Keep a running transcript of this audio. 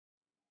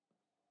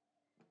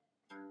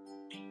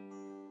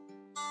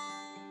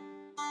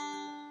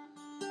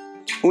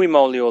Hui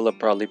Mauliola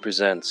proudly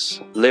presents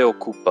Leo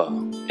Kupa,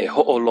 a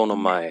Ho'olono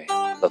Mai,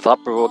 the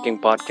thought-provoking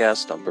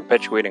podcast on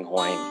perpetuating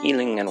Hawaiian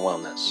healing and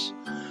wellness.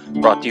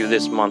 Brought to you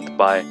this month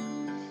by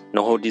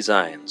Noho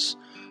Designs,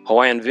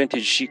 Hawaiian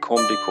vintage chic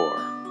home decor,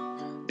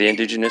 the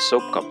Indigenous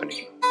Soap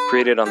Company.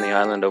 Created on the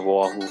island of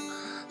Oahu,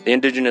 the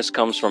Indigenous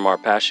comes from our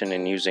passion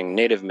in using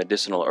native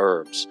medicinal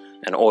herbs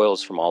and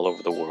oils from all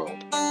over the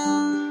world.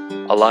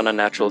 Alana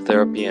Natural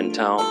Therapy in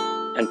town,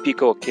 and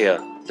Pico Kea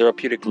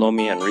Therapeutic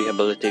Lomi and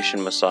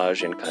Rehabilitation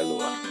Massage in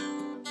Kailua.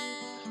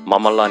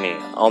 Mamalani,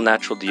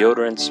 all-natural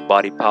deodorants,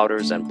 body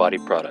powders, and body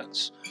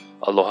products.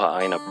 Aloha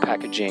Aina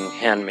packaging,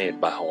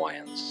 handmade by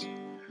Hawaiians.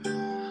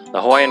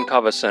 The Hawaiian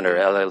Kava Center,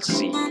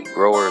 LLC,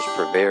 growers,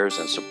 purveyors,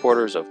 and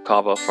supporters of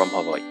kava from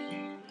Hawaii.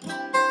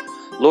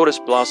 Lotus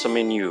Blossom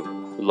in You,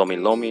 Lomi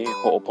Lomi,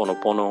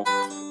 Ho'oponopono,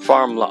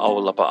 Farm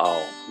La'au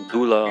Lapa'au,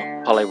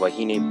 Dula,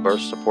 Palaiwahine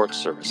Birth Support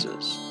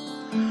Services.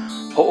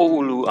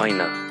 Ho'oulu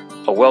Aina,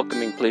 a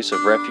welcoming place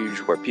of refuge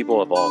where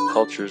people of all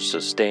cultures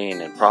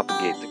sustain and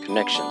propagate the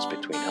connections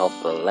between health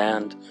of the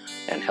land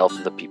and health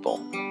of the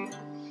people.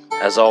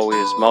 As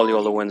always,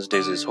 Mauliola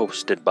Wednesdays is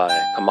hosted by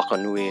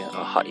Kamakanui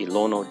a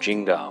Ha'ilono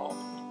Jingao.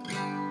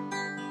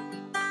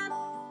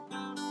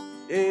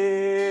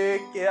 E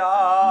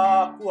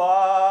kia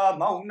kua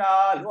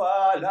mauna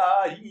lua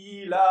la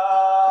ila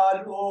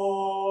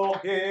lo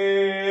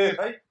he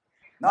hai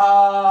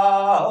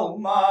na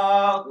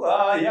uma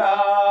kua ya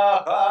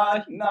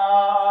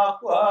na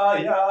kua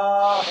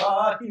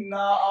ya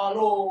na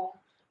alo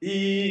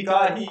I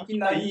ka hiki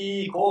na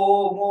I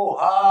ko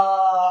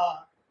moha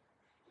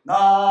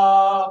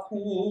na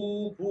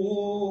kupu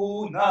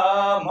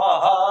na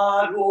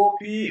mahalo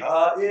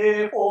piha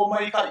e o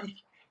mai kai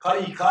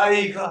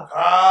ka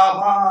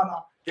mana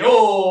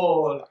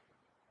kiola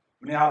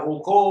mea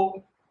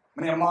oko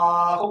mea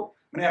mako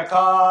mea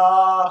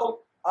kako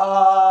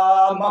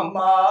a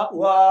mama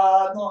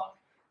ua noa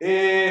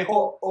e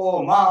ho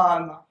o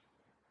mana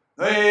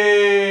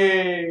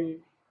hey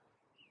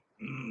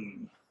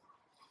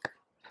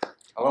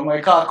Aloha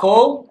mai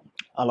kako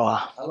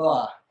Aloha.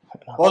 Aloha.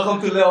 Welcome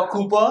to Leo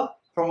Kupa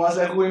from us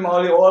at Hui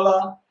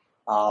Mauliola.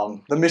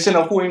 The mission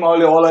of Hui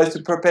Mauliola is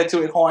to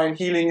perpetuate Hawaiian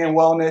healing and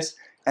wellness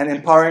and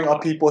empowering our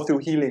people through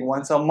healing.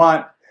 Once a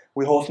month,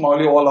 we host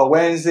Mauliola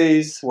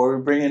Wednesdays, where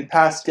we bring in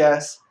past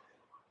guests,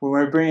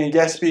 where we bring in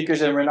guest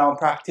speakers and renowned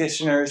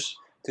practitioners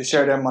to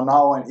share their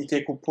manao and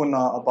ike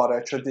kupuna about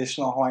our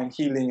traditional Hawaiian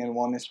healing and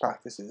wellness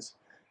practices.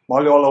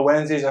 Mauliola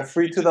Wednesdays are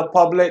free to the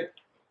public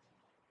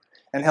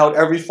and held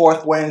every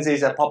fourth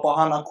Wednesdays at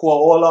Papahana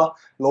Kuaola,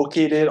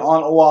 located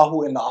on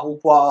Oahu in the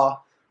Ahupua'a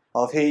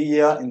of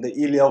Heia in the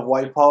Ilia of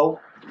Waipau.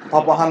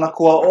 Papahana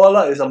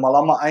Kuaola is a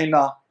Malama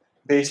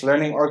Aina-based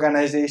learning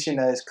organization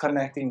that is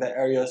connecting the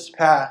area's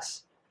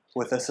past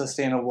with a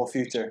sustainable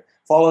future.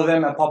 Follow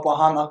them at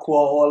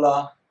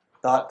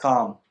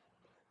papahanakuaola.com.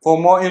 For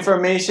more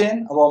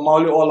information about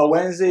Mauliola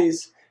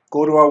Wednesdays,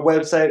 go to our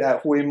website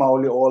at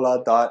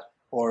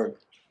huimauliola.org.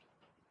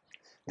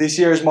 This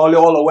year's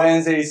Mauliola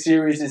Wednesday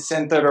series is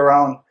centered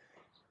around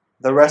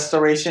the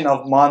restoration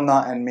of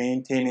mana and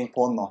maintaining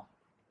pono.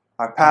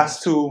 Our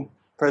past two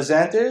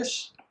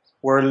presenters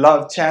were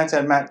Love Chance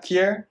and Matt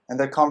Kier, and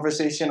their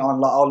conversation on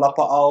La'au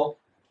Lapa'au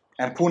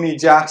and Puni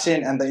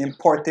Jackson and the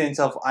importance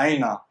of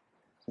Aina.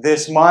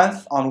 This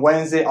month, on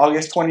Wednesday,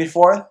 August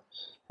 24th,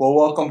 we'll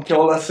welcome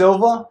Keola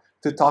Silva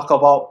to talk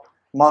about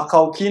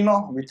Makau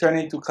Kino,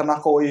 returning to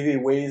Kanaka Oiwi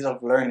ways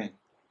of learning.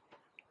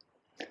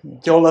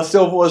 Keola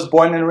Silva was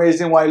born and raised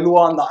in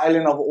Wailua on the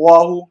island of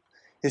Oahu.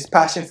 His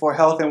passion for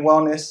health and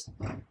wellness,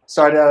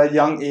 started at a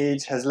young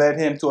age, has led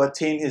him to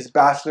attain his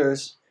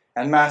bachelor's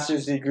and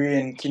master's degree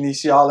in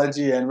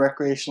kinesiology and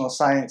recreational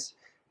science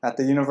at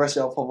the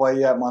University of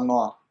Hawaii at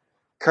Manoa.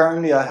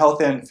 Currently a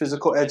health and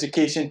physical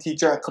education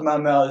teacher at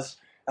Kamehameha's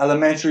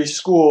elementary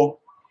school,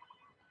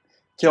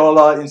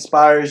 Keola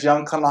inspires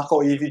young Kanaka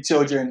Oiwi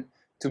children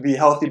to be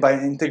healthy by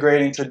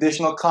integrating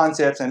traditional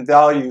concepts and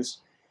values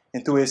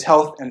into his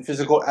health and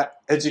physical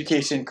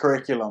education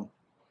curriculum.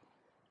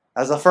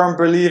 As a firm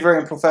believer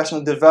in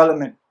professional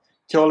development,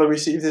 Keola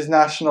received his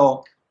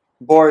national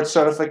board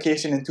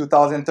certification in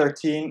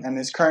 2013 and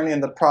is currently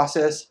in the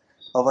process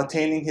of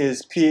attaining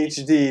his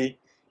PhD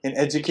in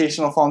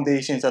educational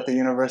foundations at the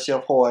University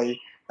of Hawaii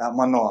at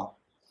Manoa.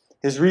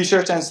 His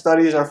research and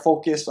studies are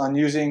focused on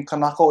using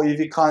Kanaka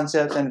Oiwi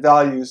concepts and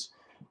values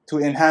to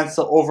enhance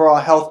the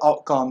overall health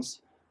outcomes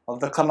of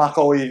the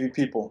Kanaka Oiwi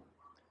people.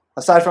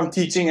 Aside from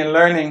teaching and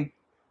learning,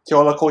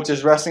 Keola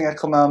coaches wrestling at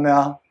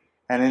Kamehameha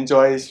and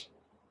enjoys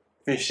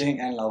fishing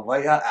and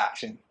lawai'a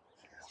action.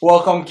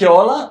 Welcome,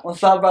 Keola.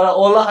 What's up, brother?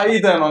 Ola, how you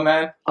doing, my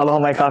man? Aloha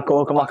mai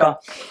kako, kamaka,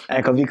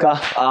 and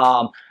kavika.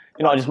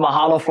 Just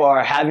mahalo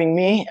for having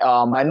me.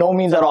 By no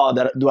means at all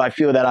do I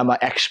feel that I'm an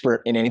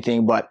expert in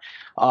anything, but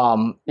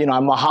I'm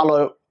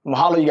mahalo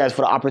you guys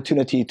for the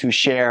opportunity to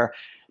share,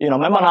 my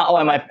mana'o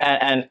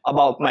and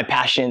about my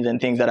passions and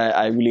things that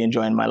I really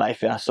enjoy in my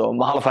life. Yeah, so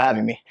mahalo for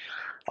having me.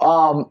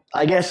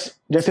 I guess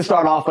just to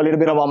start off a little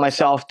bit about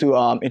myself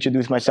to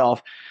introduce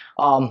myself.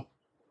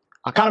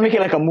 I kind of make it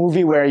like a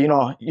movie where, you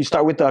know, you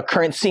start with the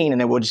current scene and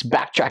then we'll just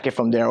backtrack it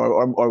from there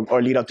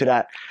or lead up to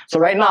that. So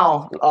right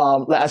now,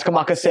 as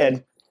Kamaka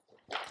said,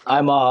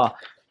 I'm a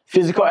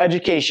physical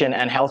education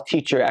and health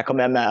teacher at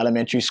Kamehameha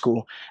Elementary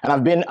School. And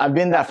I've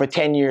been that for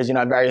 10 years, you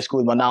know, at various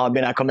schools, but now I've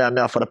been at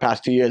Kamehameha for the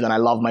past 2 years and I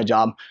love my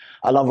job.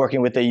 I love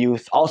working with the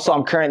youth. Also,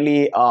 I'm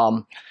currently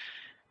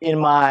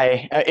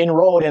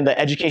enrolled in the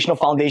Educational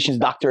Foundations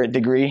doctorate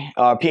degree,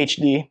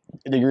 PhD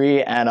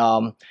degree,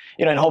 and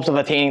you know, in hopes of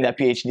attaining that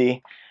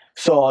PhD.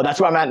 So that's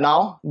where I'm at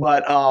now.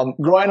 But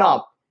growing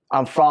up,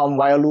 I'm from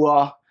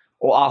Waialua,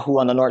 Oahu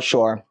on the North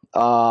Shore.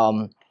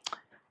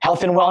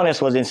 Health and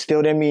wellness was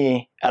instilled in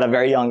me at a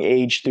very young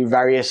age through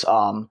various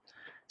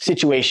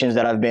situations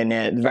that I've been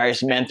in,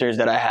 various mentors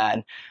that I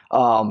had,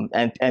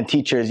 and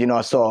teachers, you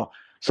know. So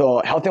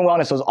health and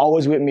wellness was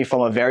always with me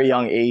from a very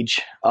young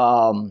age.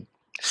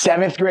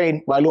 7th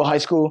grade, Waialua High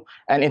School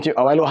and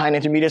Waialua High and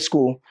Intermediate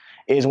School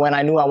is when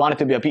I knew I wanted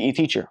to be a PE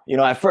teacher. You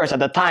know, at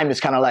the time, it's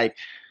kind of like,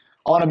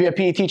 I want to be a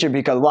PE teacher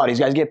because, wow, these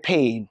guys get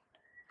paid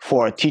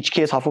for teach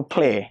kids how to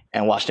play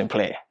and watch them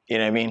play. You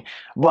know what I mean?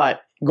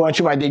 But going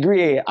through my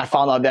degree, I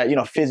found out that, you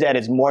know, phys ed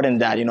is more than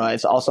that. You know,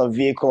 it's also a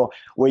vehicle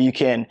where you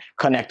can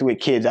connect with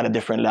kids at a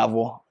different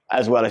level,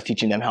 as well as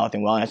teaching them health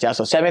and wellness. Yeah,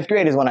 so 7th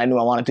grade is when I knew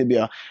I wanted to be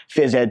a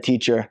phys ed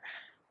teacher.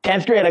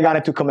 10th grade, I got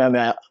into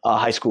Kamehameha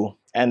High School.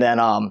 And then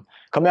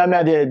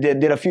Kamehameha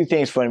did a few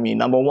things for me.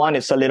 Number one,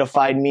 it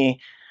solidified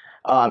me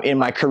in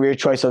my career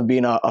choice of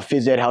being a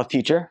phys ed health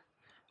teacher.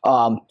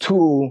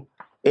 Two,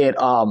 it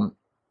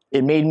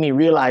made me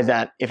realize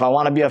that if I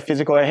want to be a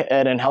physical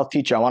ed and health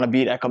teacher, I want to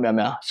be at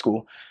Kamehameha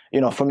School.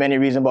 You know, for many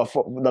reasons, but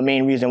the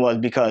main reason was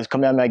because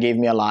Kamehameha gave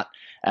me a lot,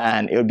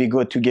 and it would be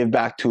good to give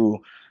back to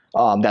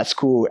that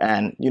school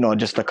and, you know,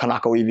 just the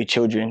Kanaka Iwi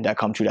children that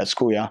come through that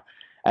school, yeah.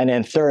 And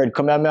then third,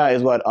 Kamehameha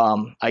is what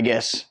I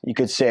guess you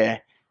could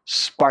say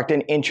sparked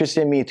an interest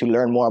in me to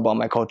learn more about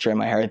my culture and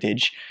my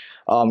heritage.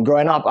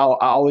 Growing up,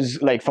 I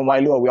always, like from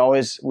Waialua, we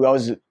always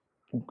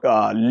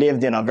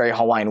lived in a very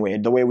Hawaiian way.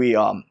 The way we,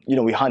 you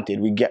know, we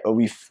hunted,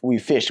 we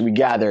fished, we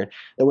gathered.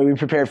 The way we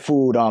prepared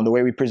food, the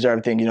way we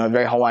preserved things, you know, a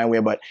very Hawaiian way.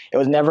 But it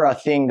was never a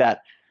thing that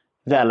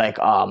like,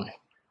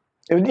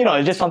 it was, you know,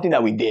 it's just something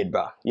that we did,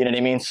 bro. You know what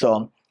I mean?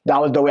 So that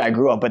was the way I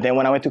grew up. But then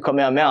when I went to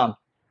Kamehameha,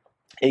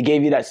 it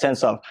gave you that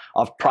sense of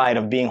pride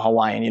of being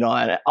Hawaiian, you know.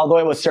 And although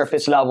it was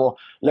surface level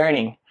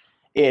learning,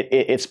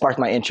 it sparked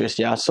my interest,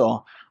 yeah.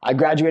 So I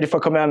graduated from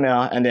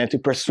Kamehameha, and then to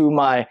pursue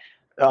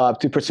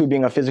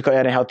being a physical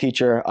ed and health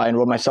teacher, I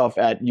enrolled myself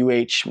at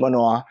UH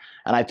Manoa,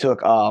 and I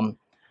took up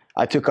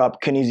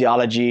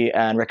kinesiology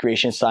and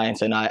recreation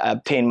science, and I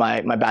obtained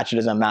my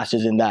bachelor's and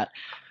master's in that.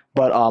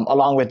 But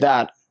along with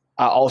that,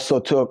 I also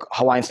took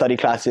Hawaiian study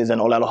classes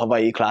and Olelo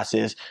Hawaii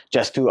classes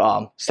just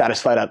to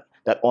satisfy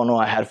that honor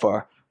I had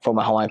for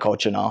my Hawaiian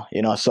culture now,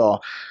 you know.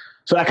 So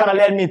that kind of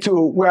led me to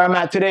where I'm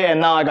at today,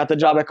 and now I got the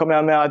job at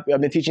Kamehameha.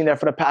 I've been teaching there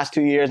for the past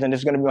 2 years, and this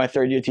is going to be my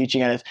 3rd year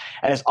teaching, and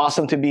it's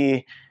awesome to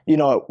be, you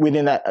know,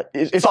 within that.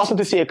 It's awesome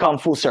to see it come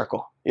full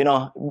circle, you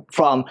know,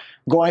 from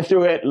going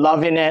through it,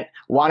 loving it,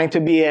 wanting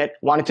to be it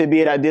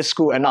at this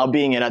school, and now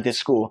being it at this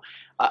school.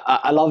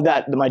 I love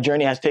that my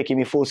journey has taken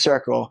me full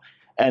circle,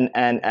 and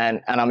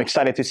I'm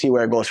excited to see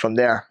where it goes from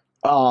there.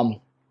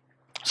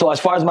 So as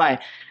far as my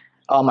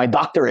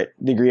doctorate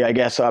degree, I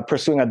guess,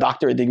 pursuing a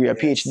doctorate degree, a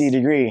PhD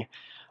degree,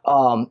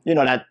 you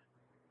know,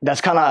 that's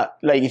kind of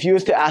like, if you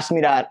was to ask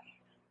me that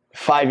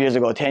 5 years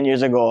ago, 10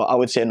 years ago, I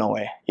would say no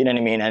way. You know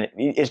what I mean? And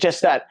it's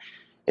just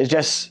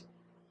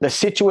the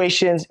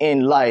situations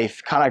in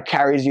life kind of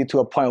carries you to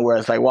a point where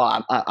it's like,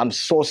 wow, I'm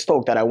so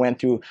stoked that I went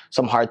through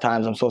some hard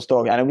times. I'm so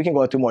stoked. And we can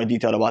go into more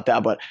detail about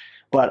that. But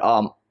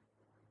one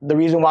of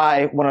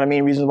the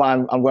main reasons why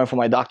I'm going for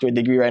my doctorate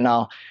degree right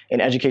now in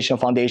educational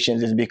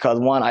foundations is because,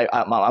 one,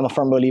 I'm a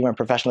firm believer in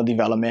professional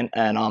development,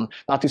 and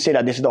not to say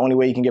that this is the only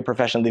way you can get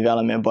professional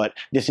development, but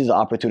this is an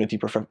opportunity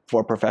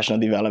for professional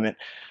development.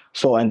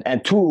 So,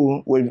 and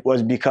two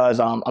was because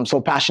I'm so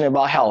passionate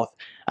about health,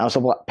 and I'm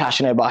so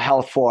passionate about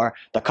health for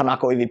the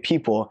Kanaka Iwi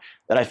people,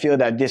 that I feel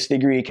that this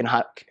degree can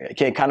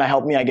kind of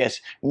help me, I guess,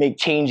 make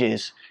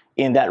changes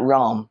in that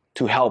realm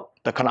to help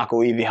the Kanaka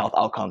Iwi health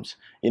outcomes.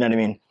 You know what I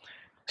mean?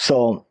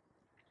 So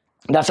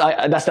that's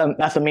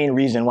the main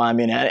reason why I'm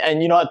in it.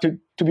 And you know,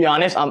 to be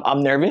honest,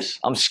 I'm nervous.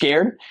 I'm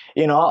scared.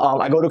 You know,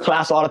 I go to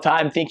class all the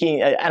time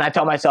thinking, and I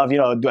tell myself, you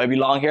know, do I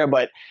belong here?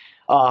 But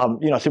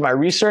you know, through my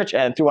research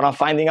and through what I'm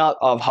finding out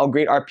of how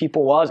great our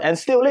people was and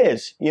still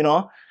is, you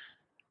know,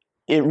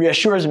 it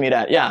reassures me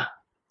that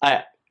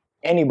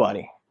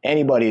anybody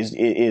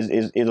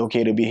is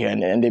okay to be here,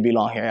 and they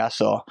belong here. Yeah.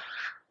 So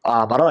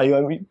I don't know. You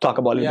want to talk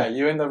about it? Yeah,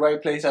 you're in the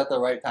right place at the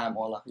right time,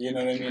 Ola. You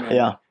know what I mean? And,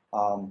 yeah.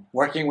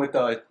 Working with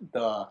the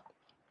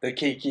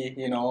keiki,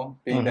 you know,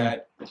 being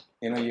that,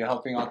 you know, you're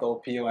helping out the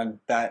OPO, and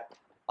that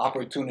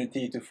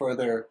opportunity to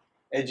further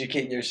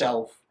educate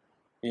yourself,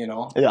 you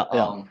know.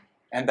 Yeah.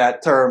 And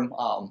that term,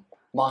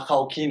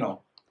 Makau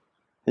Kino.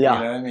 Yeah.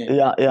 You know what I mean?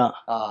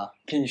 Yeah.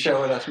 Can you share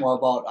with us more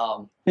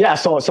about? Yeah.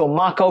 So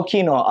Makau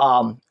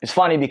Kino. It's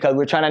funny because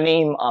we're trying to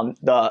name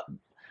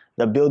the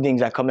the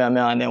buildings at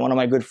Kamehameha. And then one of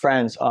my good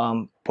friends,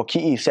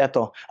 Poki'i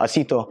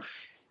Sito,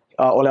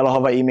 Olelo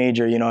Hawaii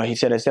major, you know, he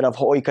said instead of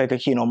Ho'oikaika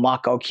Kino,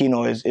 Makau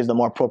Kino is the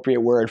more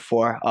appropriate word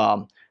for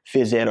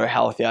phys ed or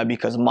health, yeah,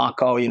 because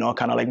Makau, you know,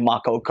 kind of like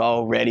Makau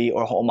Kau, ready,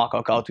 or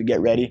Ho'omakau Kau, to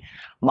get ready.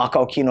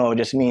 Makau Kino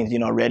just means, you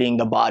know, readying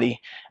the body,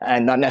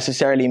 and not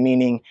necessarily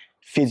meaning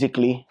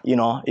physically, you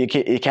know,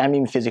 it can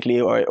mean physically,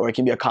 or it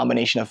can be a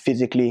combination of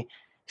physically,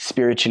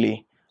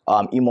 spiritually,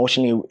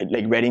 emotionally,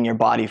 like readying your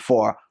body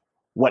for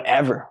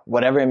whatever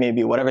it may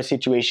be, whatever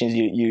situations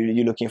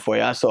you're looking for,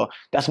 yeah. So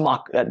that's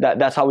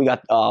that's how we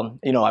got,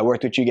 you know, I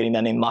worked with you getting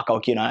that name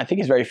Makau Kino. I think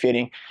it's very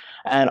fitting,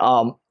 and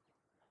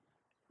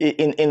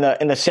in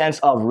the sense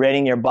of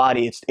readying your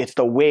body, it's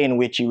the way in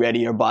which you ready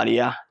your body,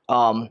 yeah.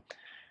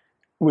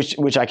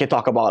 Which I can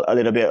talk about a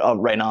little bit of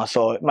right now.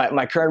 So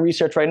my current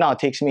research right now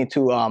takes me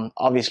to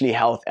obviously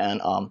health and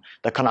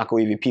the Kanaka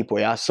Iwi people,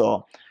 yeah.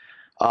 So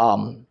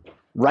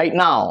right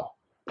now,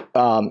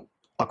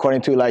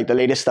 according to like the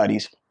latest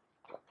studies,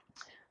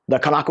 the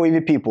Kanaka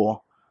Iwi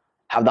people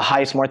have the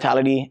highest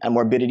mortality and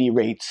morbidity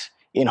rates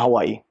in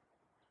Hawaii,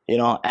 you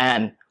know,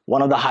 and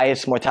one of the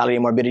highest mortality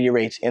and morbidity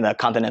rates in the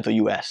continental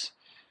U.S.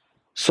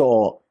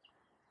 So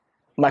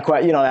you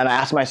know, and I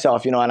ask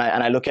myself, you know, and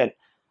I look at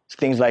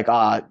things like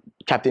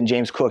Captain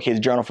James Cook, his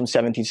journal from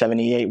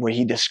 1778, where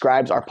he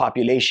describes our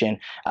population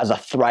as a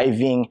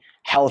thriving,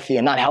 healthy,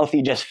 and not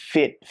healthy just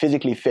fit,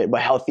 physically fit,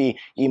 but healthy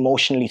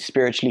emotionally,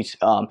 spiritually,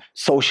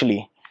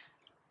 socially.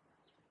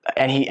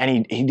 And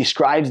he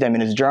describes them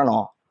in his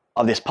journal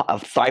of this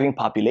thriving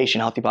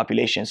population, healthy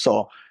population.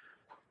 So,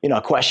 you know,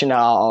 a question that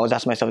I always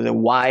ask myself is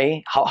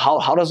why,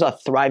 how does a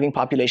thriving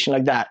population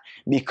like that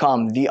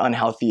become the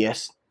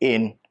unhealthiest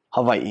in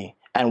Hawaii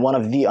and one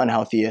of the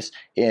unhealthiest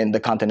in the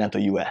continental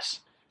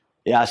US?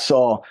 Yeah,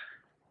 so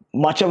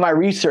much of my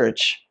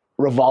research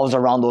revolves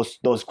around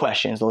those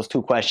questions, those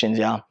two questions,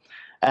 yeah.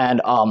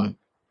 And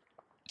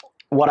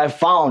what I've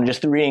found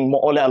just through reading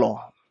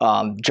mo'olelo,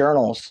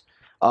 journals,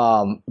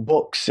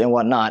 books and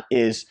whatnot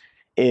is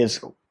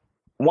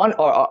one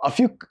or a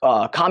few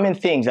common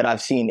things that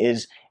I've seen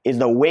is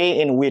the way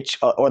in which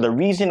or the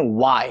reason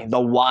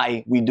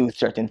why we do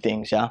certain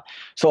things, yeah.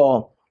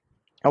 So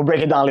I'll break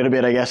it down a little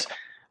bit, I guess.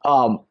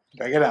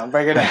 Break it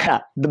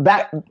down.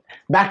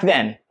 Back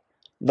then,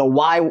 the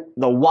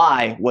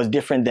why was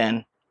different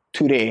than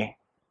today,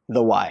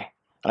 the why.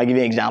 I'll give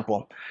you an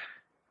example.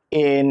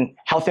 In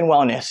health and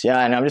wellness,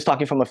 yeah, and I'm just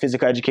talking from a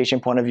physical education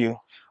point of view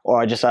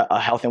or just a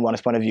health and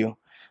wellness point of view.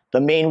 The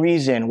main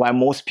reason why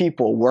most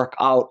people work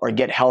out or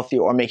get healthy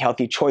or make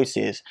healthy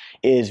choices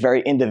is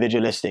very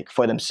individualistic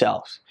for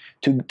themselves.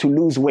 To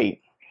lose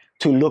weight,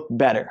 to look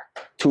better,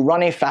 to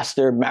run a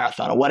faster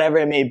marathon, or whatever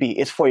it may be,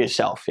 it's for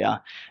yourself, yeah?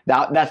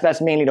 That's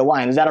mainly the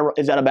why. And is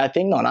that a bad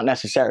thing? No, not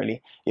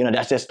necessarily. You know,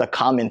 that's just the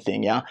common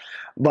thing, yeah?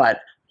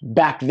 But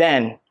back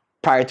then,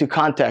 prior to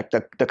contact,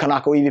 the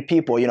Kanaka Iwi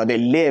people, you know, they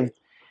lived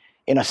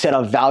in a set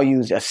of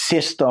values, a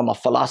system, a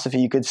philosophy,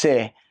 you could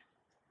say,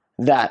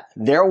 that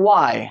their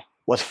why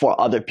was for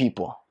other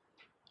people.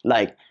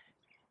 Like,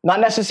 not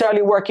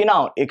necessarily working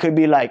out. It could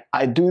be like,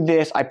 I do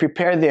this, I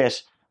prepare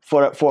this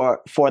for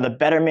the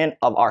betterment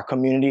of our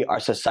community, our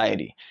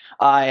society.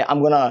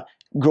 I'm gonna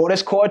grow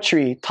this koa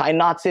tree, tie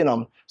knots in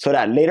them, so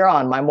that later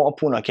on my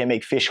mo'opuna can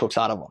make fish hooks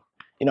out of them.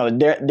 You know,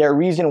 their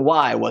reason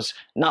why was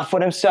not for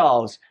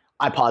themselves,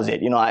 I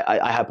posit, you know,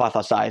 I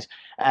hypothesize,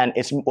 and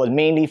it was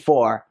mainly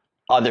for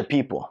other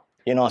people,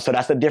 you know, so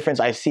that's the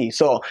difference I see.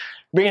 So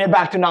bringing it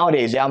back to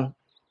nowadays, yeah,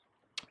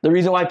 the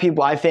reason why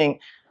people, I think,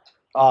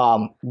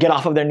 get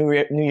off of their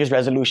New Year's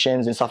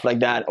resolutions and stuff like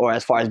that, or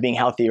as far as being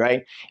healthy,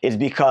 right, is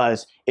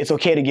because it's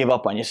okay to give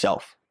up on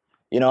yourself.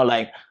 You know,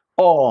 like,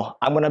 oh,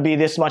 I'm going to be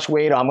this much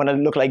weight, or I'm going to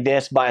look like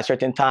this by a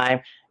certain time,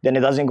 then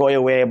it doesn't go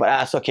your way, but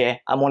that's okay.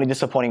 I'm only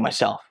disappointing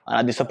myself. I'm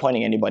not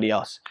disappointing anybody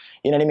else.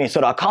 You know what I mean?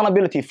 So the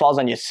accountability falls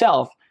on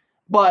yourself,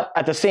 but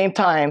at the same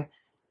time,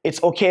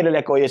 it's okay to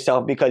let go of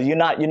yourself because you're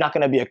not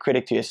going to be a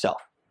critic to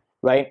yourself,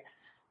 right?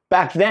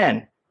 Back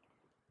then,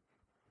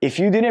 if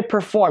you didn't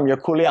perform your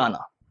kuleana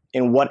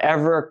in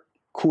whatever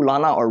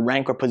kulana or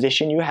rank or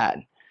position you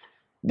had,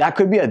 that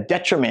could be a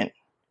detriment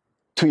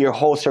to your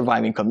whole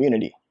surviving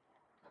community.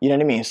 You know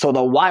what I mean? So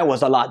the why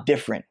was a lot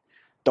different.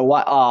 The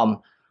why,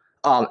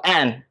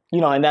 and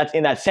you know, in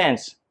that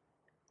sense,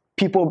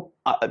 people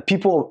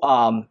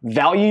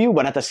value you,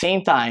 but at the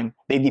same time,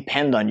 they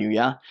depend on you.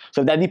 Yeah.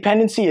 So if that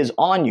dependency is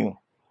on you,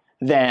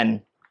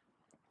 then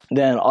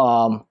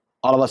all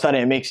of a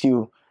sudden it makes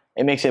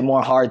it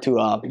more hard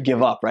to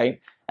give up, right?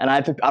 And I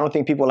don't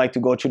think people like to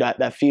go through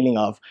that feeling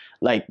of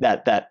like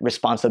that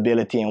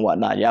responsibility and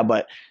whatnot. Yeah,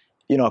 but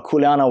you know,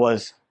 kuleana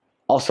was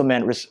also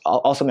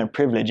meant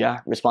privilege. Yeah,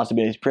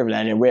 responsibility is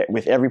privilege, and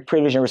with every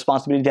privilege and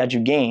responsibility that you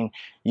gain,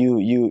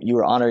 you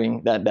are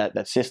honoring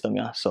that system.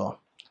 Yeah, so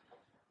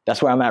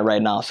that's where I'm at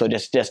right now. So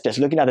just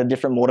looking at the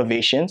different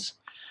motivations,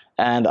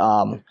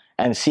 and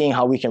seeing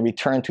how we can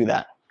return to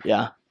that.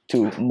 Yeah,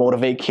 to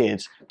motivate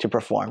kids to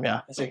perform.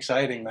 Yeah, that's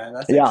exciting, man.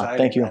 That's yeah, exciting,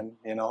 thank you. Man.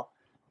 You know,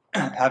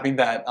 having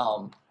that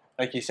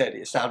like you said,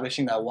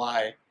 establishing that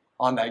why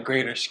on that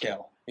greater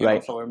scale. You Right.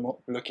 know, so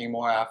we're looking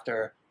more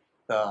after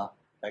the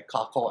like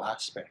Kako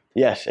aspect.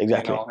 Yes,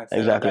 exactly. You know, instead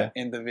Exactly. of that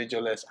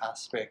individualist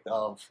aspect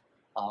of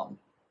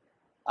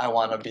I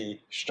want to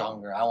be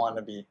stronger. I want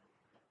to be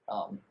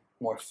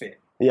more fit.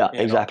 Yeah, you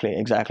know.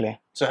 exactly.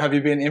 So have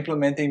you been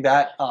implementing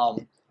that?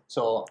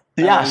 So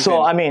I know Yeah, you've so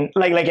been- I mean,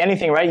 like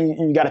anything, right?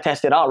 You got to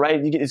test it out, right?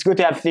 It's good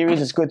to have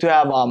theories. It's good to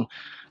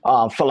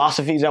have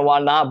philosophies and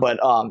whatnot, but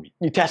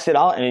you test it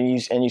out and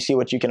you see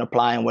what you can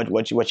apply and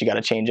what you got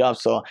to change up.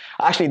 So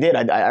I actually did.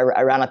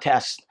 I ran a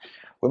test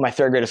with my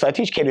third graders. So I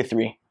teach K to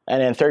 3, and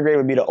then third grade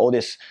would be the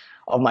oldest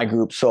of my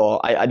group. So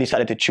I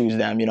decided to choose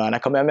them, you know. And I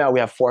come in, we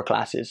have 4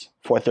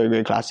 third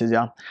grade classes,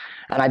 yeah.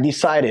 And I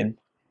decided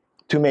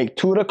to make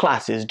 2 of the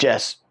classes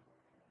just,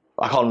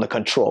 I call them the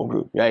control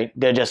group, right?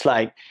 They're just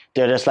like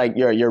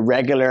your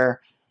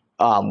regular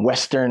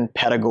Western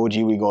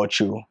pedagogy we go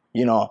through.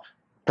 You know,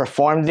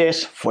 perform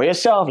this for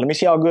yourself. Let me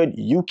see how good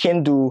you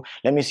can do.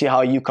 Let me see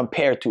how you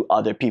compare to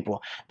other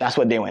people. That's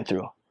what they went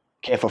through,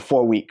 okay, for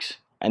 4 weeks,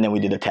 and then we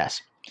did the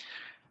test.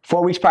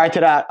 4 weeks prior to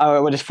that,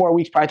 just 4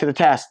 weeks prior to the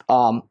test,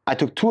 I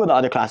took 2 of the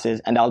other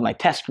classes, and that was my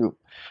test group.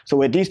 So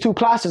with these 2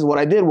 classes, what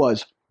I did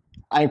was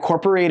I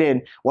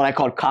incorporated what I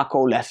called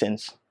Kako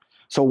lessons.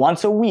 So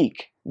once a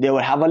week, they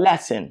would have a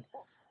lesson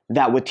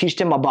that would teach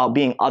them about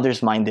being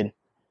others-minded,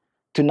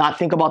 to not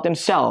think about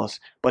themselves,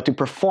 but to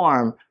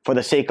perform for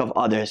the sake of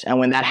others. And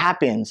when that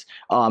happens,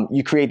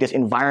 you create this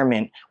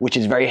environment which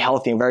is very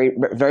healthy and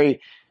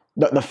very.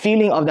 The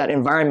feeling of that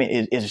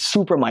environment is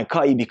super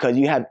maikai, because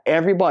you have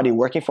everybody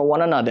working for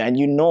one another, and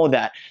you know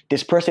that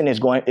this person is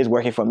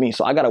working for me,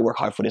 so I gotta work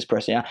hard for this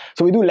person. Yeah.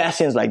 So we do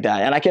lessons like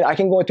that, and I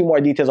can go into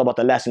more details about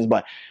the lessons,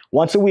 but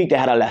once a week they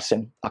had a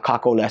lesson, a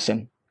Kako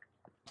lesson.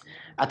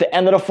 At the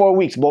end of the 4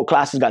 weeks, both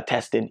classes got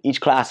tested. Each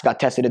class got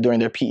tested during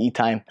their PE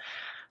time.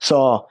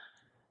 So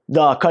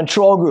the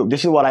control group,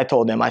 this is what I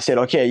told them. I said,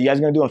 okay, you guys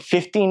are gonna do a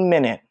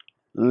 15-minute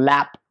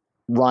lap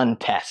run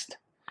test.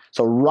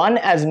 So run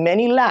as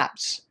many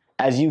laps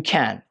as you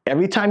can.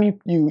 Every time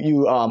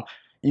you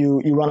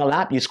run a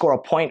lap, you score a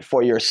point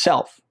for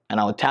yourself, and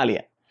I would tally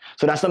it.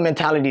 So that's the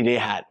mentality they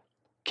had.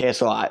 Okay,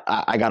 so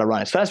I gotta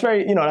run it. So that's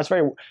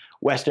very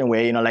Western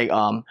way. Like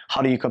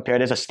how do you compare?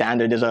 There's a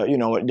standard. There's a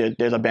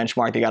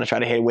benchmark. They gotta try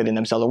to hit within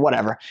themselves or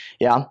whatever.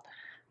 Yeah.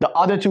 The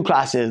other 2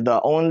 classes,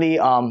 the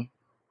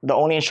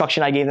only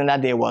instruction I gave them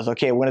that day was,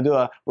 okay, we're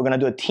gonna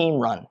do a team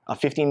run, a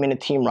 15-minute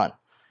team run.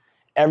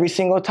 Every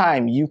single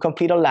time you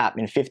complete a lap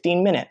in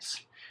 15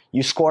 minutes,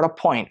 you scored a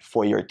point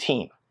for your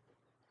team.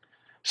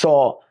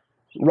 So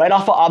right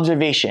off of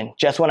observation,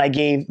 just when I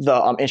gave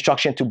the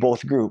instruction to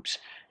both groups,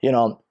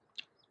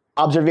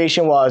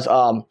 observation was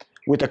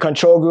with the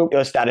control group, it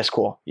was status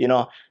quo.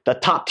 The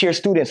top tier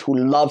students who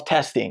love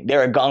testing,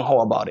 they're gung-ho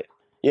about it,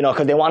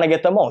 because they want to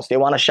get the most. They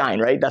want to shine,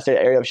 right? That's their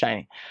area of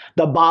shining.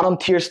 The bottom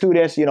tier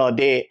students,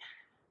 the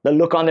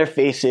look on their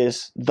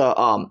faces, the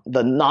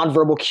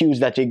nonverbal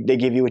cues that they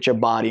give you with your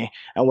body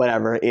and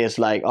whatever is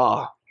like,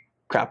 oh,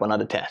 crap,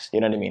 another test. You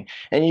know what I mean?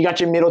 And you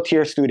got your middle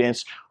tier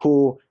students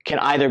who can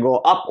either go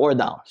up or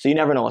down. So you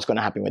never know what's going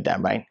to happen with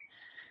them, right?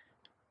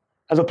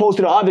 As opposed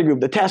to the other group,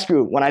 the test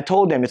group, when I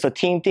told them it's a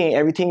team thing,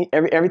 every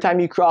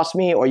time you cross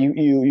me or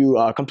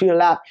you complete a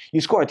lap,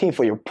 you score a team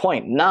for your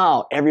point.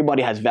 Now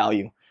everybody has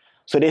value.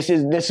 So this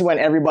is when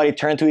everybody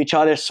turned to each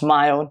other,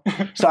 smiled,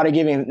 started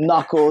giving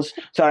knuckles,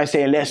 started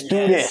saying, let's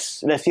do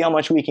this. Let's see how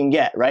much we can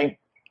get, right?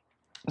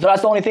 So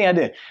that's the only thing I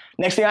did.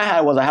 Next thing I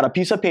had was I had a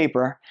piece of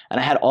paper and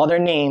I had all their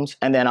names,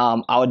 and then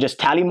I would just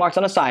tally marks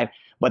on the side,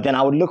 but then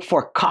I would look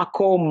for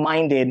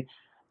Kako-minded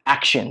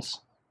actions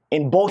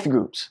in both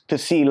groups to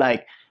see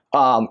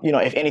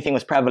if anything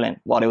was prevalent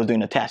while they was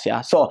doing the test,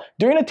 yeah? So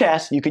during the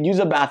test, you could use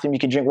a bathroom, you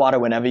could drink water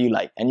whenever you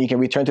like, and you can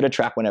return to the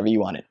track whenever you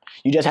wanted.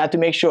 You just have to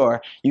make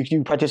sure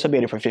you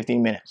participated for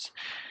 15 minutes.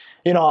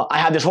 I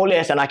have this whole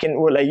list, and I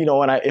can,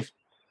 when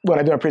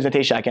I do a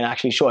presentation, I can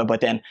actually show it,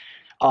 but then,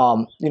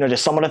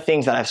 just some of the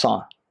things that I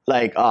saw,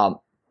 like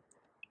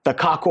the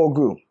Kako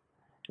group,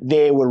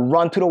 they would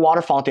run to the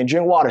water fountain,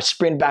 drink water,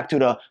 sprint back to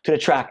the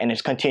track, and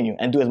just continue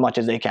and do as much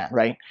as they can,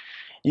 right?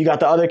 You got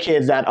the other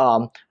kids that,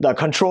 the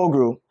control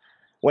group,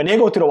 when they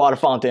go to the water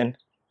fountain,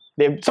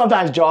 they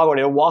sometimes jog or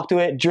they walk to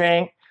it,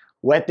 drink,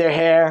 wet their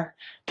hair,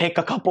 take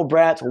a couple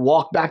breaths,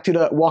 walk back to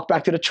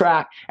the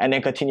track, and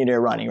then continue their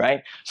running,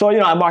 right? So,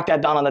 I marked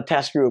that down on the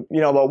test group,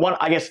 but one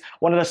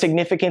of the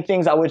significant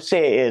things I would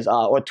say is,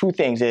 or 2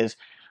 things is,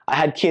 I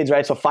had kids,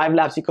 right? So 5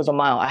 laps equals a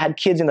mile. I had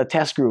kids in the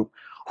test group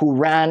who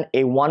ran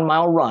a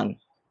 1-mile run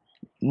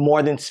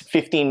more than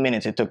 15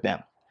 minutes it took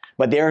them.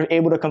 But they were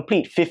able to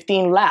complete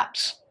 15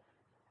 laps.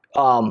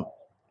 5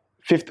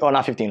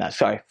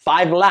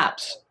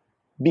 laps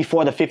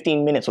before the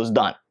 15 minutes was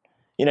done.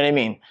 You know what I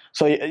mean?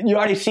 So you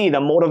already see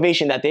the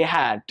motivation that they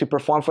had to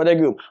perform for their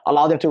group,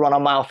 allow them to run a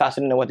mile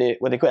faster than what they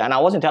could. And I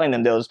wasn't telling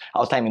them I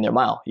was timing their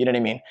mile. You know what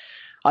I mean?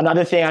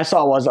 Another thing I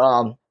saw was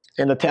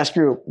in the test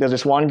group, there's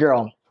this one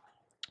girl,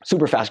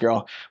 super fast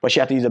girl, but she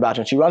had to use the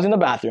bathroom. She runs in the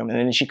bathroom, and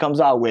then she comes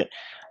out with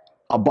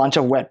a bunch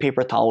of wet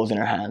paper towels in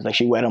her hands, like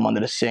she wet them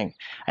under the sink.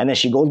 And then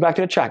she goes back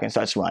to the track and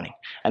starts running.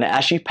 And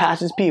as she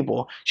passes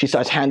people, she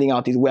starts handing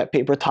out these wet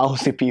paper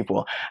towels to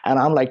people. And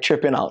I'm like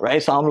tripping out,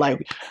 right? So I'm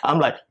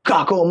like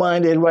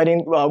cockle-minded,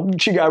 writing,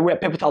 she got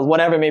wet paper towels,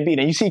 whatever it may be.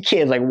 Then you see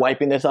kids like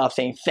wiping this off,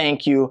 saying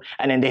thank you,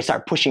 and then they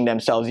start pushing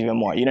themselves even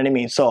more. You know what I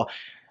mean? So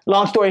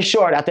long story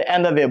short, at the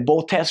end of it,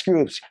 both test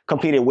groups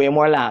completed way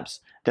more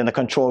laps than the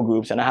control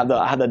groups, and I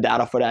have the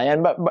data for that.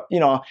 And but you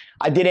know,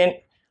 I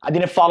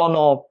didn't follow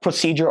no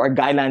procedure or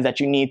guidelines that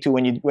you need to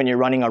when you're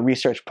running a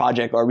research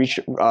project or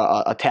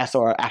a test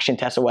or action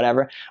test or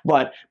whatever.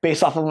 But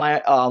based off of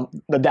my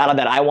the data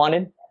that I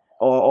wanted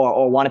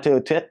or wanted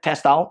to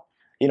test out,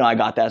 you know, I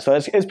got that. So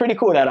it's pretty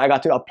cool that I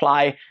got to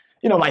apply,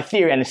 you know, my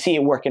theory and see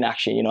it work in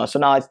action. You know, so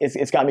now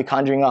it's got me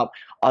conjuring up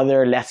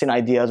other lesson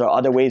ideas or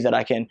other ways that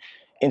I can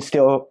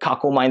instill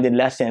cockle-minded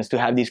lessons to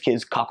have these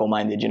kids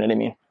cockle-minded. You know what I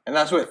mean? And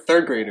that's what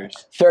third graders.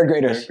 Third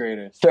graders.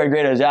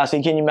 Yeah. So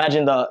you can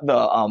imagine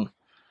the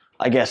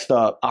I guess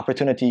the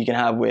opportunity you can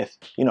have with,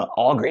 you know,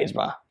 all grades,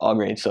 bro. All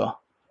grades. So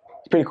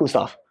it's pretty cool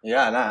stuff.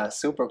 Yeah, nah,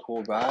 super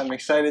cool, bro. I'm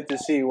excited to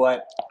see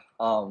what,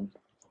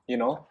 you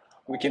know,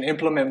 we can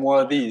implement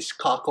more of these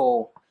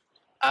cockle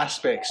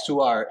aspects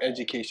to our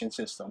education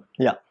system.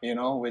 Yeah. You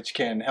know, which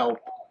can help,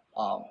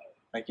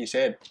 like you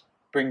said,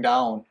 bring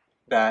down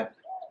that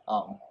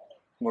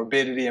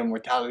morbidity and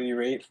mortality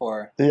rate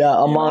for. Yeah,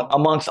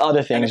 amongst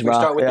other things, and if bro. we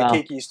start with the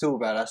kikis too,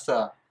 bro, that's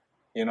the,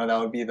 you know, that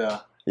would be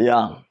the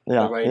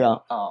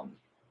right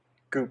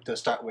group to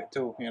start with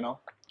too, you know.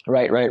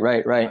 Right.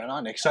 Right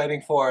on.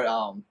 Exciting for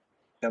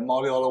the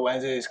Mauliola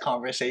Wednesdays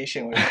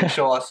conversation. We can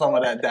show us some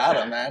of that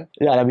data, man.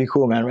 Yeah, that'd be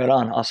cool, man. Right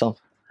on. Awesome.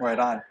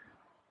 Right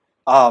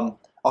on.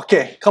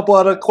 Okay, a couple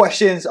other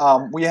questions.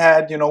 We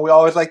had, you know, we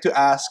always like to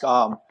ask,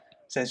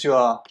 since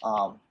you're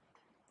a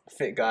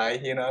fit guy,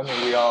 you know, I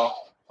mean, we all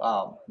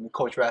we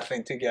coach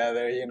wrestling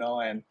together, you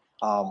know, and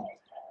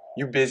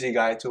you busy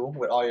guy too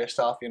with all your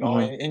stuff, you know.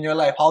 In your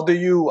life, how do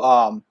you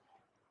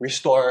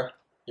restore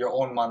your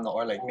own mana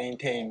or like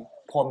maintain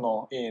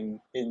pono in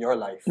your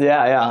life?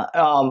 Yeah.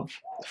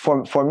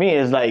 For me,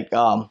 it's like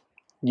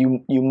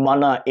you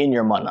mana in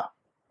your mana.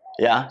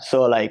 Yeah.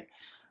 So like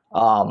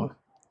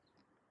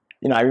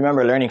you know, I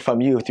remember learning from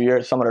you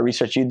through some of the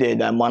research you did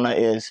that mana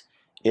is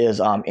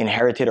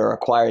inherited or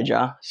acquired.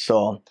 Yeah.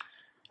 So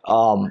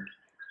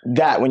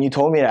that when you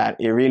told me that,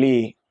 it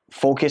really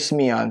focused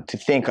me on to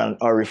think on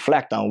or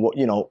reflect on what,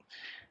 you know,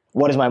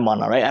 what is my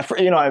mana, right?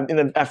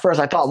 At first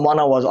I thought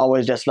mana was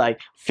always just like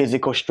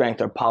physical strength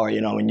or power,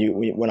 you know,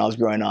 when I was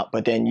growing up.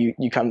 But then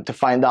you come to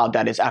find out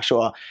that it's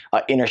actual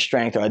inner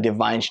strength or a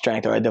divine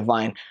strength or a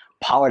divine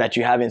power that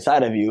you have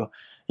inside of you,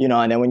 you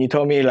know. And then when you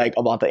told me like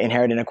about the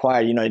inherited and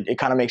acquired, you know, it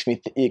kind of makes me,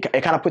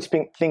 it kind of puts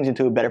things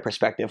into a better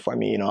perspective for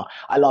me, you know.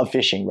 I love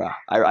fishing, bro.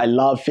 I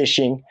love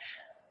fishing.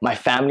 My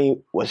family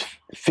was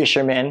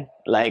fishermen.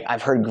 Like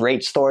I've heard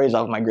great stories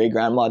of my great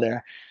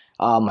grandmother.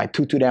 I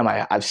tutu them.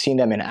 I've seen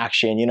them in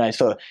action, you know.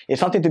 So it's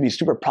something to be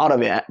super proud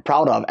of.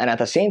 And at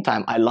the same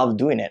time, I love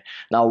doing it.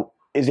 Now,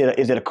 is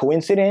it a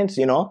coincidence,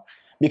 you know?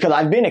 Because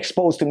I've been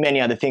exposed to many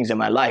other things in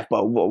my life,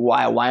 but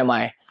why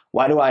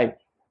do I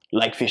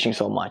like fishing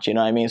so much? You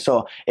know what I mean?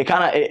 So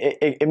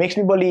it makes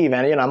me believe,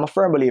 and you know, I'm a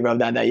firm believer of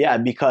that. Yeah,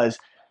 because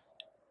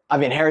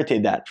I've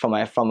inherited that from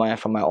my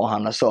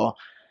ohana. So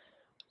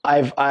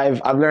I've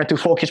learned to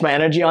focus my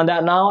energy on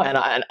that now,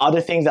 and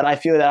other things that I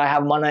feel that I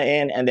have mana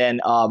in, and then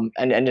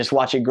and just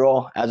watch it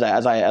grow as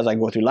I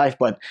go through life.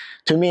 But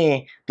to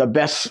me, the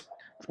best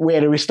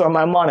way to restore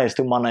my mana is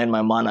to mana in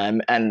my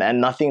mana,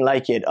 and nothing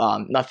like it.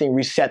 Nothing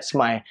resets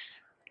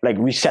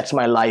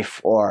my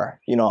life, or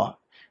you know,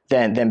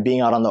 than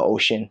being out on the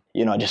ocean.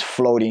 You know, just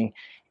floating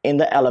in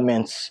the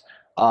elements.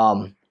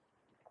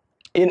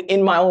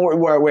 In my own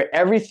world, where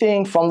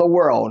everything from the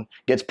world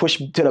gets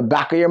pushed to the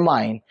back of your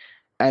mind.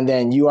 And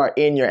then you are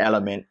in your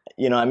element,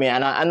 you know what I mean?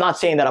 And I'm not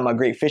saying that I'm a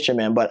great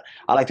fisherman, but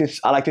I like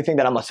to think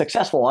that I'm a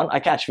successful one.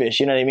 I catch fish,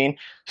 you know what I mean?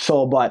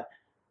 So, but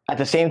at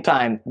the same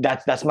time,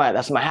 that's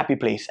my happy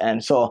place.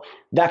 And so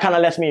that kind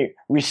of lets me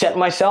reset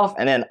myself.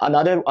 And then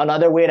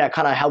another way that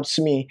kind of helps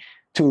me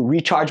to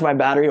recharge my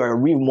battery or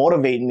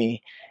re-motivate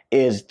me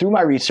is through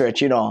my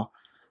research, you know,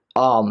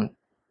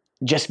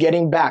 just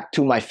getting back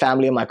to my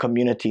family and my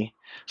community.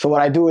 So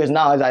what I do is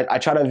now is I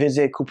try to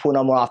visit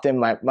Kupuna more often,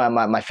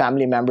 my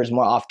family members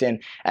more often.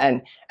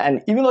 And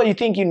even though you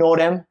think you know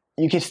them,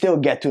 you can still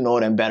get to know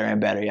them better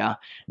and better, yeah?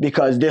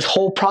 Because this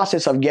whole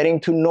process of getting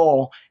to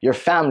know your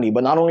family,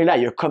 but not only that,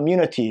 your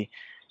community,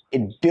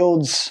 it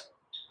builds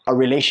a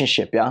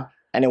relationship, yeah?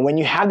 And then when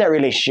you have that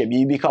relationship,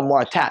 you become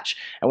more attached.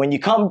 And when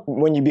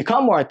you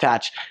become more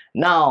attached,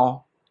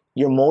 now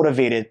you're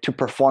motivated to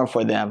perform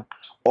for them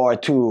or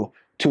to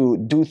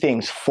do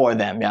things for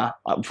them, yeah,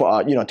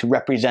 you know, to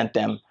represent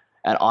them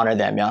and honor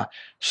them, yeah.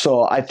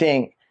 So I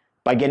think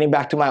by getting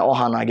back to my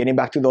ohana, getting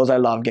back to those I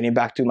love, getting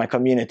back to my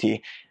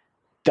community,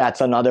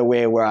 that's another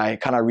way where I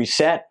kind of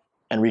reset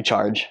and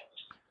recharge.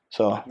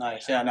 So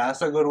nice, yeah. Now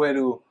that's a good way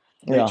to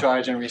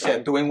recharge and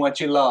reset. Doing what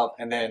you love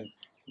and then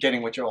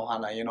getting with your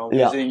ohana, you know,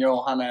 visiting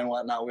your ohana and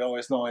whatnot. We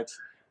always know it's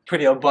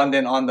pretty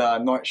abundant on the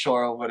North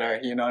Shore over there.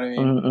 You know what I mean?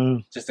 Mm-hmm.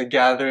 Just a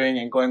gathering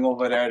and going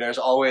over there. There's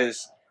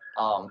always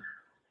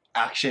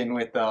action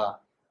with the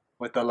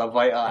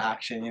Lavaita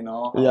action. You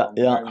know? Yeah,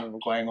 yeah. I remember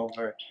going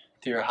over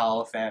to your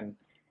house and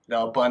the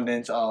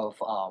abundance of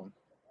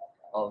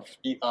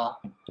ita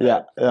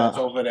Yeah, that's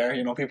yeah, over there.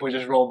 You know, people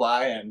just roll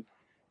by and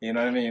you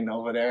know what I mean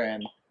over there,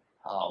 and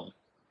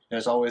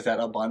there's always that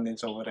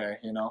abundance over there.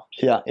 You know,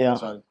 yeah, yeah,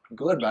 so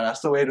good, man.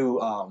 That's the way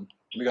to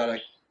we gotta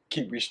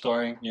keep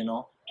restoring. You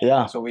know,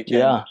 yeah, so we can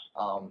yeah,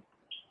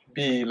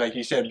 be like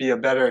you said, be a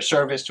better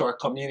service to our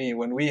community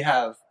when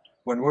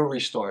we're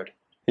restored.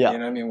 yeah. You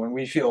know what I mean? When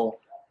we feel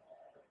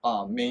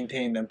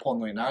maintained and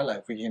pono in our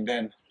life, we can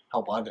then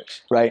help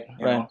others. Right,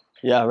 You right. know?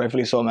 Yeah,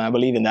 rightfully so, man. I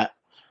believe in that.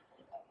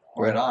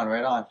 Right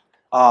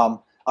on.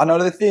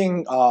 Another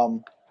thing,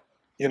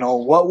 you know,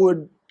 what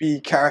would be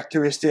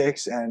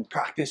characteristics and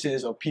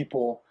practices of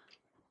people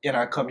in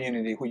our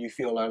community who you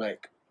feel are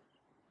like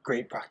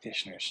great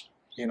practitioners?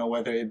 You know,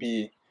 whether it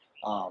be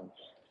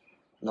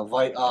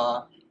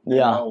Lavaita, you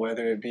Yeah. know,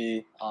 whether it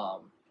be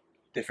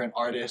different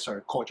artists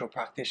or cultural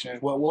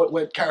practitioners.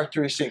 What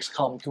characteristics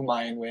come to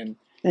mind when?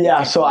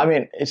 Yeah, so I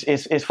mean,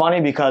 it's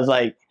funny because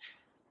like,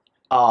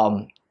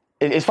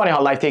 it's funny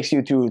how life takes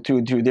you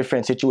to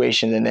different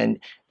situations, and then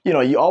you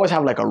know you always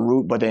have like a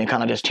route, but then it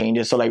kind of just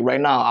changes. So like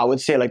right now, I would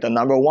say like the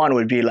number one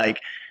would be like,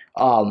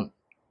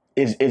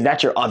 is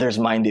that you're others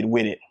minded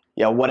with it?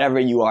 Yeah, whatever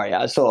you are.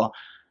 Yeah. So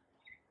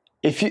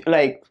if you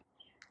like,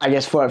 I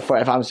guess for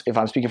if I'm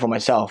speaking for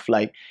myself,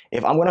 like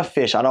if I'm gonna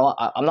fish, I'm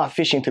not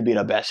fishing to be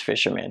the best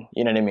fisherman.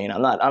 You know what I mean?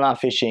 I'm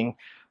not fishing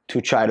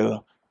to try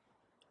to,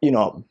 you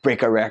know,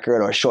 break a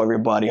record or show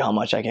everybody how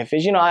much I can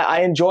fish. You know,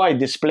 I enjoy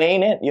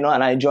displaying it, you know,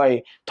 and I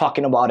enjoy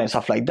talking about it and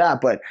stuff like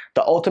that. But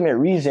the ultimate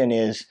reason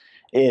is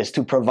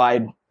to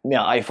provide, you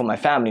know, I for my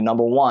family,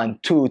 number one,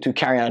 two, to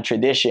carry on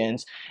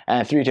traditions,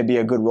 and three, to be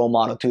a good role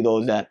model to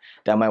those that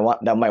might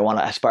want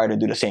to aspire to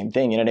do the same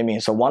thing. You know what I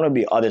mean? So one would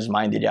be others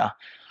minded, yeah.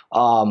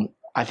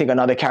 I think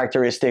another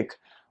characteristic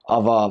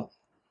of a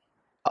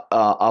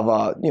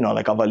you know,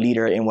 like of a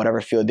leader in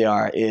whatever field they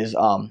are is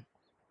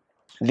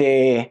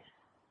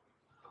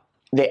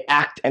they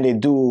act and they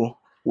do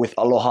with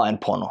aloha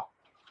and pono.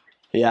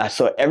 Yeah,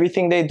 so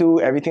everything they do,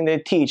 everything they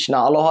teach.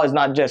 Now, aloha is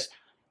not just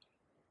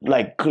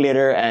like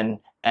glitter and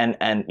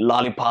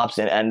lollipops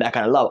and that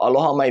kind of love.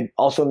 Aloha might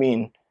also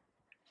mean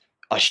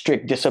a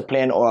strict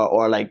discipline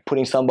or like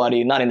putting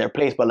somebody not in their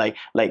place, but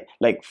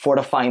like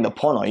fortifying the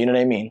pono. You know what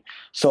I mean?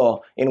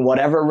 So in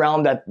whatever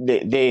realm that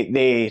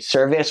they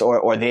service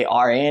or they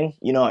are in,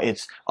 you know,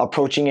 it's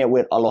approaching it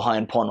with aloha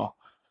and pono.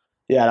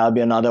 Yeah, that'll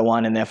be another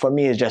one. And then for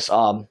me, it's just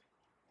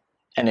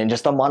and then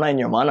just a mana in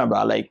your mana,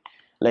 bro. Like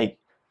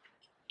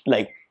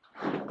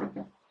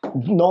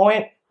know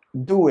it,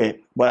 do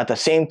it, but at the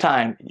same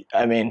time,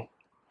 I mean,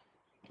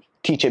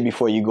 teach it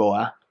before you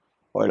go,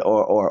 or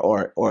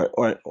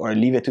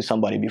leave it to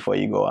somebody before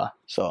you go,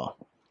 So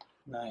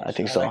Nice. I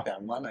think so. Like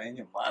that mana in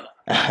your mana.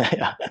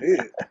 Yeah.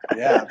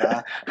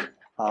 Yeah,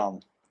 man.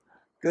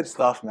 Good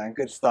stuff, man.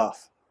 Good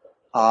stuff.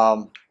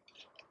 Another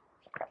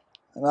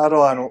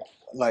one,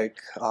 like,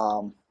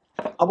 how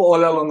about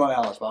Olelo no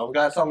else, bro? We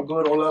got some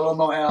good Olelo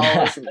no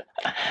else.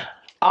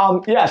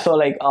 Yeah, so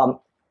like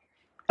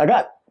I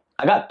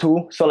got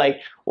two. So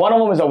like one of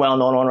them is a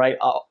well-known one, right?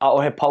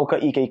 Aohe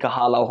pauka ika ika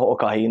hala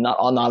ho'okahi. Not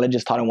all knowledge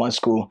is taught in one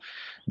school.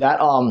 That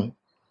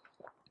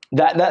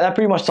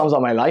pretty much sums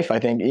up my life, I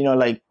think. You know,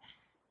 like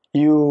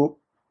you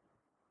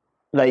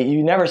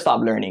never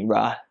stop learning,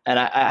 bruh. And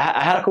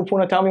I had a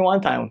kupuna tell me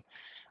one time,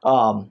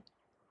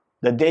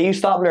 the day you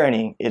stop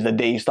learning is the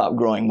day you stop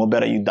growing. More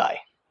better you die.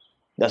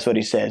 That's what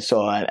he said.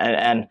 So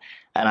and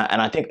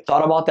I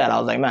thought about that. I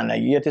was like, man,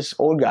 like, you get this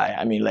old guy.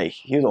 I mean, like,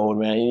 he's old,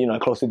 man, you know,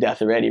 close to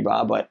death already,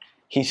 bro. But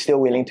he's still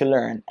willing to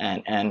learn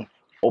and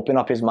open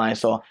up his mind.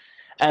 So,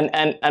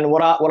 and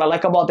what I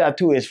like about that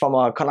too is from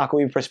a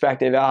Kanakawi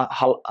perspective, a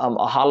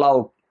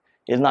halau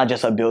is not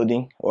just a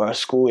building or a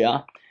school,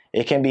 yeah.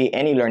 It can be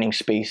any learning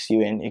space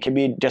you in. It can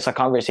be just a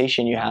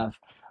conversation you have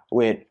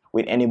with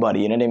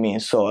anybody. You know what I mean?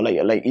 So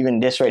like even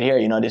this right here,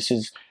 you know, this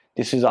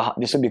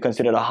would be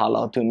considered a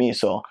halau to me.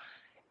 So.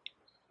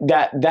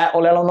 That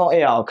Olelo no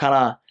Eao kind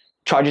of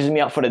charges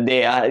me up for the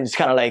day. It's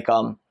kind of like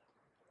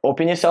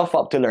open yourself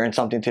up to learn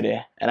something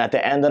today, and at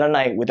the end of the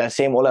night, with that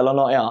same Olelo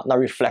no Eao, now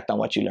reflect on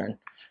what you learned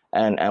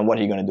and what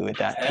are you gonna do with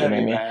that. You know what I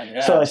mean? Man,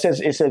 yeah. So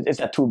it's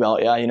a two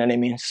belt, yeah. You know what I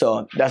mean?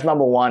 So that's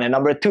number one, and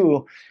number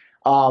two,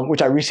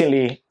 which I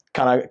recently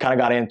kind of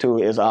got into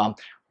is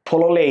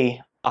pololei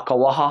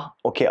akawaha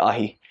oke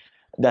ahi.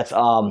 That's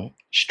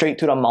straight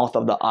to the mouth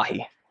of the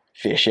ahi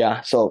fish,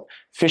 yeah. So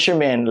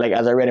fishermen, like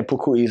as I read in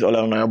Pukui's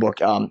Olelo no Eao book,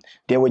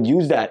 they would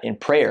use that in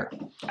prayer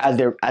as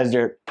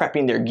they're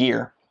prepping their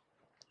gear.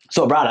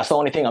 So, bro, that's the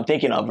only thing I'm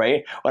thinking of,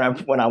 right? When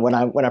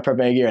I prep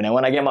my gear, and then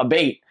when I get my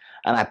bait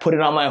and I put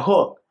it on my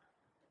hook,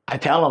 I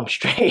tell them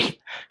straight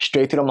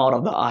to the mouth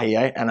of the ahi,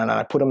 right? And then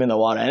I put them in the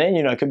water, and then,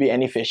 you know, it could be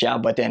any fish, yeah.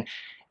 But then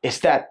it's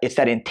that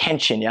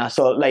intention, yeah.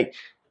 So like,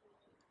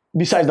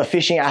 besides the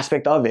fishing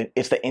aspect of it,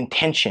 it's the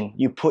intention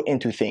you put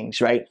into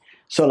things, right?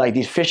 So like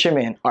these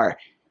fishermen are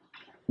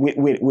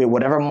with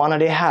whatever mana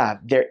they have,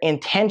 their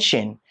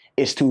intention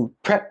is to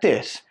prep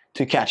this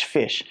to catch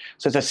fish.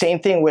 So it's the same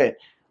thing with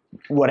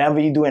whatever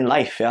you do in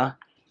life, yeah?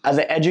 As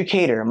an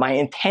educator, my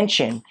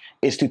intention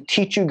is to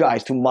teach you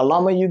guys, to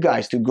malama you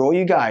guys, to grow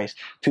you guys,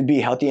 to be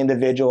healthy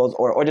individuals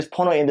or just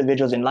pono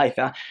individuals in life,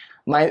 yeah?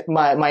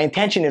 My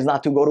intention is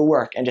not to go to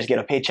work and just get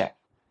a paycheck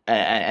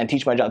and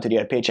teach my job to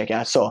get a paycheck,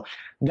 yeah? So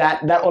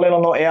that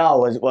Olelo no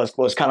Ea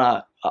was kind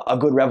of a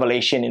good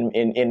revelation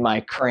in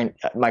my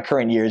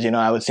current years, you know.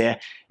 I would say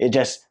it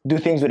just do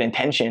things with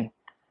intention,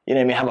 you know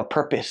what I mean, have a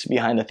purpose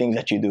behind the things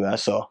that you do.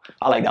 So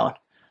I like that one.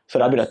 So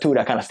that'd be the two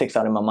that kind of sticks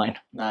out in my mind.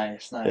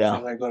 Nice. Yeah.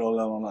 That's a good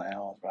Olelo no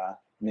Ea, bro. I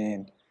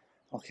mean,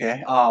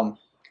 okay.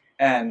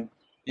 And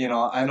you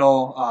know, I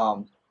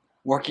know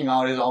working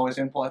out is always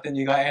important.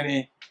 You got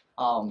any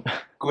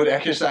good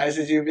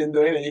exercises you've been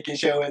doing that you can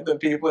share with the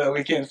people that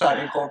we can start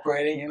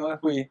incorporating? You know,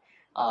 if we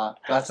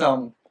got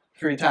some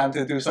free time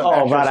to do some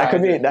exercises. Bro, that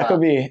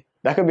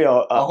could be a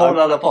whole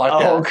other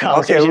podcast. A whole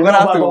conversation.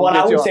 But what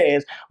I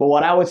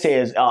would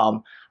say is,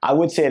 I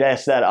would say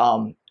this, that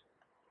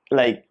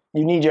like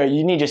you need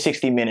your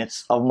 60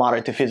 minutes of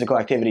moderate to physical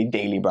activity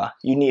daily, bro.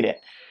 You need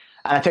it.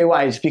 And I tell you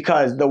why, it's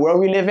because the world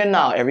we live in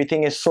now,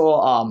 everything is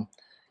so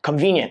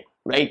convenient,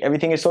 right?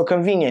 Everything is so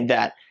convenient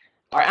that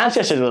our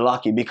ancestors were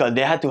lucky because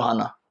they had to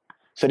hana.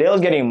 So they was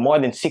getting more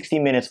than 60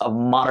 minutes of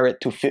moderate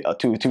to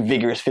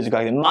vigorous physical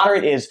activity.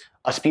 Moderate is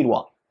a speed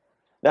walk.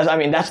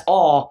 That's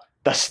all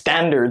the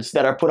standards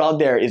that are put out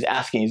there is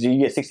asking. So you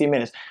get 60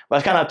 minutes.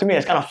 But to me,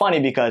 it's kind of funny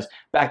because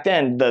back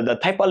then, the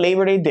type of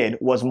labor they did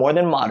was more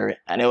than moderate,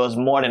 and it was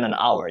more than an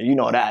hour. You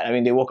know that. I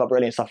mean, they woke up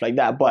early and stuff like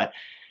that. But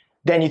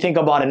then you think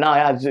about it now,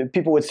 yeah,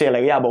 people would say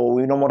like, yeah, but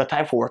we don't have the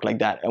time for work like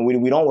that. And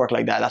we don't work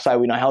like that. That's why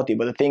we're not healthy.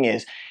 But the thing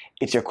is,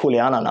 it's your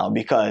kuleana now,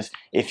 because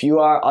if you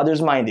are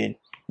others-minded,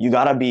 you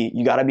gotta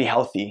be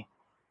healthy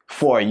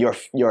for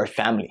your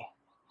family.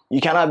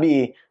 You cannot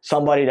be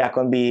somebody that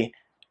can be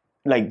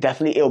like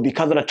deathly ill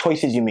because of the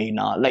choices you made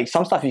now. Like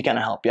some stuff you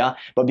cannot help, yeah?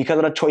 But because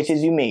of the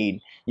choices you made,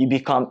 you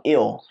become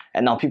ill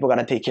and now people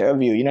gotta take care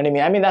of you. You know what I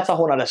mean? I mean, that's a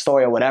whole other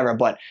story or whatever,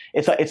 but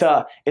it's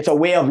a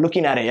way of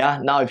looking at it, yeah?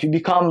 Now, if you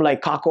become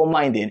like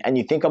kako-minded and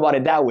you think about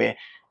it that way,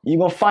 you're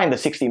gonna find the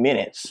 60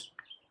 minutes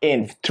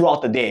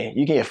throughout the day.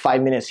 You can get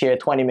 5 minutes here,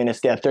 20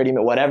 minutes there, 30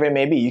 minutes, whatever it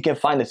may be. You can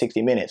find the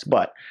 60 minutes,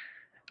 but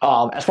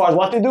as far as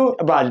what to do,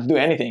 bro, just do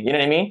anything. You know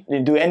what I mean?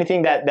 You do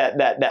anything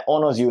that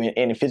honors you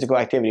in physical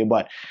activity.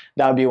 But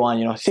that would be one,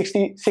 you know,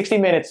 60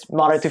 minutes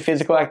moderate to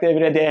physical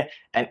activity a day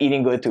and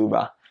eating good too,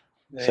 bro.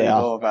 There you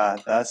go, bro.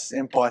 That's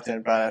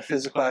important, bro.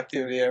 Physical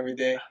activity every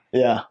day.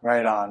 Yeah.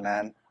 Right on,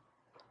 man.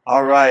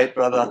 All right,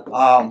 brother.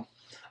 Well,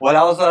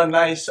 that was a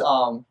nice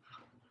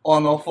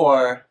honor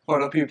for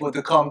the people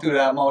to come to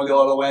that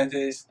Mauliola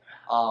Wednesdays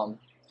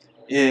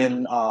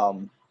in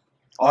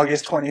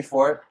August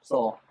 24th.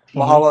 So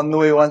mahalo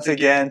nui once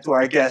again to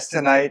our guest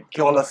tonight,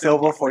 Keola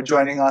Silva, for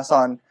joining us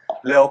on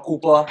Leo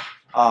Kupa.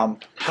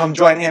 Come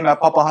join him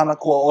at Papahana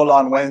Kuaola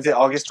on Wednesday,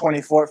 August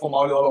 24th for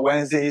Mauliola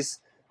Wednesdays.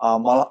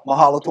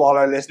 Mahalo to all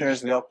our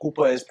listeners. Leo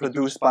Kupa is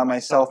produced by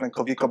myself and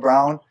Kavika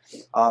Brown.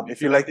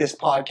 If you like this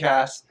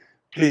podcast,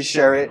 please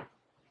share it.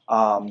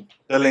 The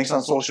links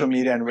on social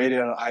media and rate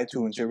it on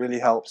iTunes. It really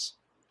helps.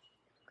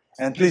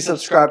 And please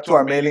subscribe to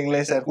our mailing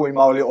list at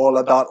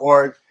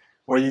huimauliola.org,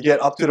 where you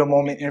get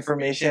up-to-the-moment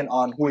information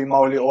on Hui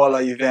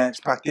Mauliola events,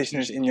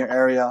 practitioners in your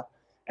area,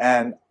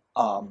 and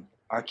our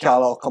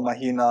Kialo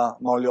Kamahina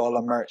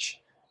Mauliola merch.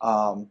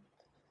 Follow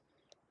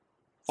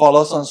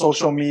us on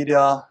social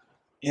media,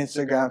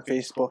 Instagram,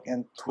 Facebook,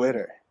 and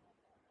Twitter.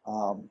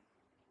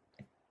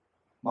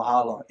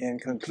 Mahalo. In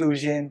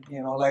conclusion,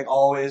 you know, like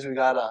always, we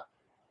gotta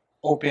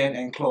open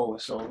and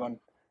close. So when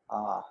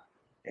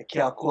e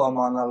kia kua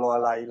mana loa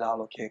la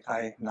ilalo ke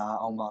kai na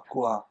auma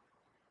kua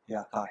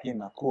ya ka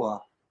hina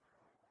kua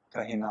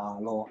ka hina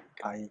alo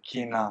ka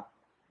ikina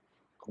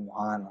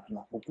kumuhana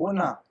na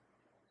pupuna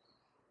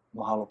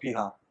mahalo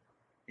piha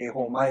e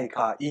ho mai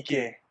ka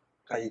ike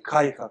ka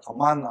ikai ka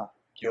kamana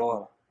ke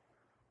ora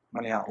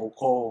mania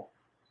oko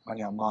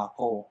mania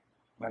mako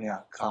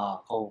mania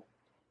ka ho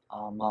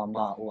a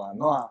mama ua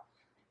noa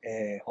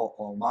e ho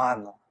o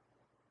mana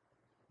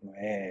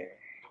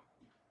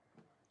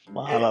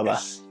Mahalo, ba.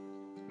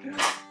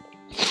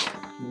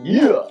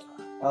 Yeah.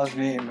 That was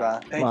mean, bro.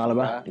 Thank Mahalo, you,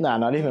 ba. bro. Nah,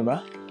 not even, bro.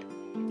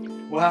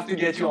 We'll have to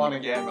get you on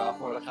again, bro,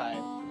 for the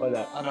time. What's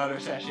that? Another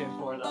session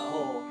for the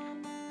whole